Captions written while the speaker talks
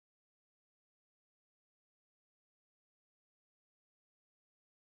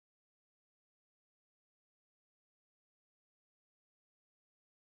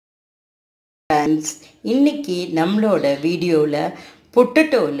friends, இன்னைக்கு நம்மளோட வீடியோல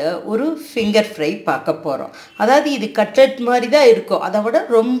பொட்டேட்டோல ஒரு ஃபிங்கர் ஃப்ரை பார்க்க போறோம். அதாவது இது கட்லெட் மாதிரி தான் இருக்கும். அதை விட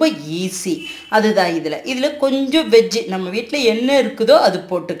ரொம்ப ஈஸி. அதுதான் இதுல கொஞ்சம் வெஜ் நம்ம வீட்ல என்ன இருக்குதோ அது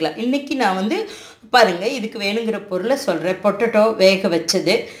போட்டுக்கலாம். இன்னைக்கு நான் பாருங்க இதுக்கு வேணுங்கிற பொருளை சொல்றேன். பொட்டேட்டோ வேக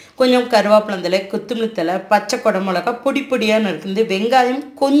வச்சது, கொஞ்சம் கருவேப்பிலை, கொத்தமல்லி தழை, பச்சை குடமிளகா பொடி பொடியான இருக்குது, வெங்காயம்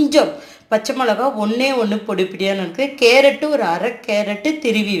கொஞ்சம், பச்சை மிளகா ஒன்று பொடி பொடியான இருக்குது, கேரட்டு ஒரு அரை கேரட்டு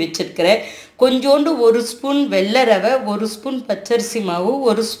திருவி வச்சுருக்கிறேன், கொஞ்சோண்டு ஒரு ஸ்பூன் வெள்ளை ரவை, ஒரு ஸ்பூன் பச்சரிசி மாவு,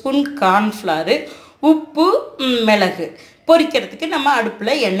 ஒரு ஸ்பூன் கார்ன்ஃப்ளவர், உப்பு, மிளகு. பொரிக்கிறதுக்கு நம்ம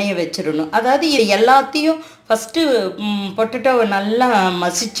அடுப்பில் எண்ணெயை வச்சிடணும். அதாவது இது எல்லாத்தையும் ஃபஸ்ட்டு பொட்டேட்டோவை நல்லா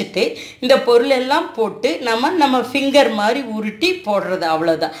மசிச்சுட்டு இந்த பொருள் எல்லாம் போட்டு நம்ம ஃபிங்கர் மாதிரி உருட்டி போடுறது,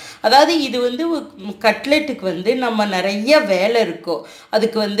 அவ்வளோதான். அதாவது இது கட்லெட்டுக்கு நம்ம நிறைய வேலை இருக்கும்.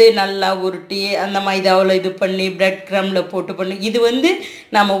 அதுக்கு நல்லா உருட்டி அந்த மைதாவில் இது பண்ணி பிரெட் க்ரம்மில் போட்டு பண்ணி இது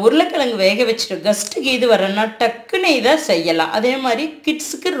நம்ம உருளைக்கிழங்கு வேக வச்சுட்டோம். கஸ்ட்டுக்கு இது வரேன்னா டக்குன்னு இதை செய்யலாம். அதே மாதிரி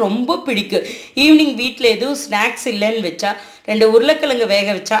கிட்ஸுக்கு ரொம்ப பிடிக்கும். ஈவினிங் வீட்டில் எதுவும் ஸ்நாக்ஸ் இல்லைன்னு வச்சா 2 உருளைக்கிழங்கு வேக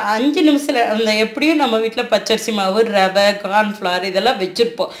வச்சா 5 நிமிஷத்தில் அந்த எப்படியும் நம்ம வீட்டில் பச்சரிசி மாவு, ரவை, கார்ன்ஃப்ளவர் இதெல்லாம்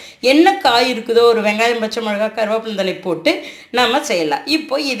வச்சுருப்போம். என்ன காய் இருக்குதோ ஒரு வெங்காயம், பச்சை மிளகாய், கருவேப்பிலை தழை போட்டு நம்ம செய்யலாம்.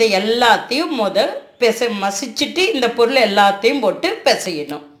 இப்போ இதை எல்லாத்தையும் மசிச்சுட்டு இந்த பொருள் எல்லாத்தையும் போட்டு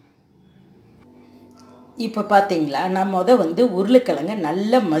பிசையணும். இப்போ பார்த்தீங்களா, நான் உருளைக்கிழங்கு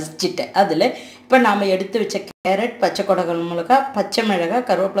நல்லா மசிச்சிட்டேன். அதில் இப்போ நாம் எடுத்து வச்ச கேரட், பச்சை மிளகாய், பச்சை மிளகாய்,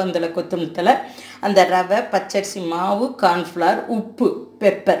 கருவேப்பிலை தழை, கொத்தமல்லி தழை, அந்த ரவை, பச்சரிசி மாவு, கார்ன்ஃப்ளவர், உப்பு,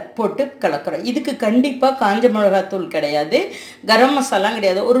 பெப்பர் போட்டு கலக்கிறோம். இதுக்கு கண்டிப்பாக காஞ்ச மிளகாத்தூள் கிடையாது, கரம் மசாலாம்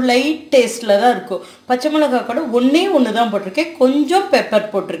கிடையாது, ஒரு லைட் டேஸ்ட்டில் தான் இருக்கும். பச்சை மிளகாய் கூட ஒன்று தான் போட்டிருக்கேன், கொஞ்சம்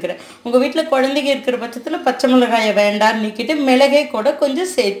பெப்பர் போட்டிருக்கிறேன். உங்கள் வீட்டில் குழந்தைங்க இருக்கிற பட்சத்தில் பச்சை மிளகாயை வேண்டான்னு நீக்கிட்டு மிளகை கூட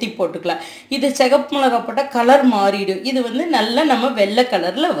கொஞ்சம் சேர்த்தி போட்டுக்கலாம். இது சிகப்பு மிளகாய் போட்டால் கலர் மாறிடும். இது நல்லா நம்ம வெள்ளை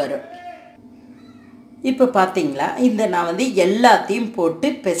கலரில் வரும். இப்போ பார்த்தீங்களா, நான் எல்லாத்தையும் போட்டு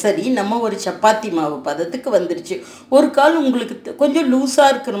பெசரி நம்ம ஒரு சப்பாத்தி மாவு பதத்துக்கு வந்துருச்சு. ஒரு கால் உங்களுக்கு கொஞ்சம்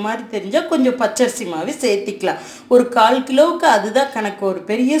லூஸாக இருக்கிற மாதிரி தெரிஞ்சால் கொஞ்சம் பச்சரிசி மாவு சேர்த்திக்கலாம். ஒரு 1/4 கிலோவுக்கு அதுதான் கணக்கு. ஒரு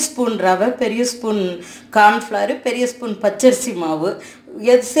பெரிய ஸ்பூன் ரவை, பெரிய ஸ்பூன் கார்ன்ஃப்ளவர், பெரிய ஸ்பூன் பச்சரிசி மாவு.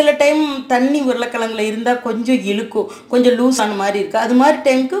 சில டைம் தண்ணி உருளைக்கிழங்குல இருந்தால் கொஞ்சம் இழுக்கும், கொஞ்சம் லூஸான மாதிரி இருக்குது. அது மாதிரி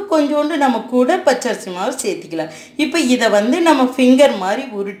டைமுக்கு கொஞ்சோண்டு நம்ம கூட பச்சரிசி மாவு சேர்த்திக்கலாம். இப்போ இதை நம்ம ஃபிங்கர் மாதிரி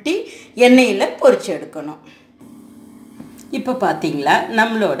உருட்டி எண்ணெயில் பொரிச்சு எடுக்கணும். இப்போ பார்த்தீங்களா,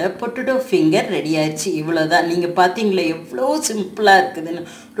 நம்மளோட பொட்டேட்டோ ஃபிங்கர் ரெடி ஆயிடுச்சு. இவ்வளோதான். நீங்கள் பார்த்தீங்களா எவ்வளோ சிம்பிளாக இருக்குதுன்னு.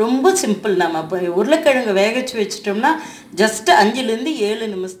 ரொம்ப சிம்பிள். நம்ம இப்போ உருளைக்கிழங்கு வேகச்சு வச்சிட்டோம்னா ஜஸ்ட்டு 5லேருந்து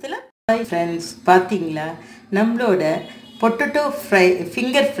 7 நிமிஷத்தில். ஹாய் ஃப்ரெண்ட்ஸ், பார்த்தீங்களா நம்மளோட பொட்டேட்டோ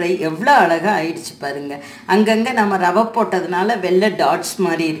ஃபிங்கர் ஃப்ரை எவ்வளோ அழகாக ஆயிடுச்சு பாருங்கள். அங்கங்கே நம்ம ரவை போட்டதுனால வெள்ளை டாட்ஸ்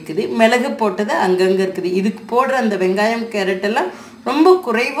மாதிரி இருக்குது, மிளகு போட்டது அங்கங்கே இருக்குது. இதுக்கு போடுற அந்த வெங்காயம், கேரட்டெல்லாம் ரொம்ப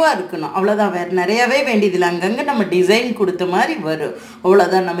குறைவாக இருக்கணும், அவ்வளோதான். வேறு நிறையாவே வேண்டியதில்லை. அங்கங்கே நம்ம டிசைன் கொடுத்த மாதிரி வரும்,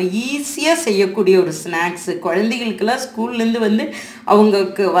 அவ்வளோதான். நம்ம ஈஸியாக செய்யக்கூடிய ஒரு ஸ்நாக்ஸு. குழந்தைகளுக்கெல்லாம் ஸ்கூல்லேருந்து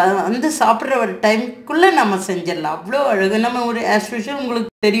அவங்களுக்கு சாப்பிட்ற ஒரு டைமுக்குள்ளே நம்ம செஞ்சிடலாம். அவ்வளோ அழகு. நம்ம ஒரு ஆஸ் யூஷுவல் உங்களுக்கு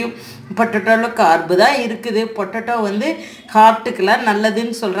தெரியும், பொட்டேட்டோவில் கார்பு தான் இருக்குது. பொட்டேட்டோ ஹார்ட்டுக்கெல்லாம்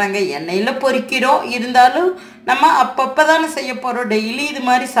நல்லதுன்னு சொல்கிறாங்க. எண்ணெயில் பொரிக்கிறோம், இருந்தாலும் நம்ம அப்பப்போ தானே செய்ய போகிறோம். டெய்லி இது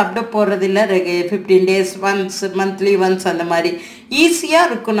மாதிரி சாப்பிட போகிறதில்ல. 15 days ஒன்ஸ், மந்த்லி ஒன்ஸ் அந்த மாதிரி ஈஸியாக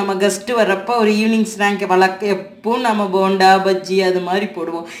இருக்கும். நம்ம கெஸ்ட்டு வரப்போ ஒரு ஈவினிங் ஸ்நாக் எப்பவும் நம்ம போண்டா, பஜ்ஜி அது மாதிரி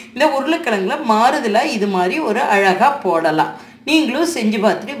போடுவோம். இந்த உருளைக்கிழங்குல மாறுதலாக இது மாதிரி ஒரு அழகாக போடலாம். நீங்களும் செஞ்சு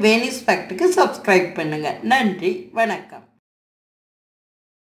பார்த்துட்டு வேனிஸ் ஃபேக்ட்டுக்கு சப்ஸ்கிரைப் பண்ணுங்கள். நன்றி, வணக்கம்.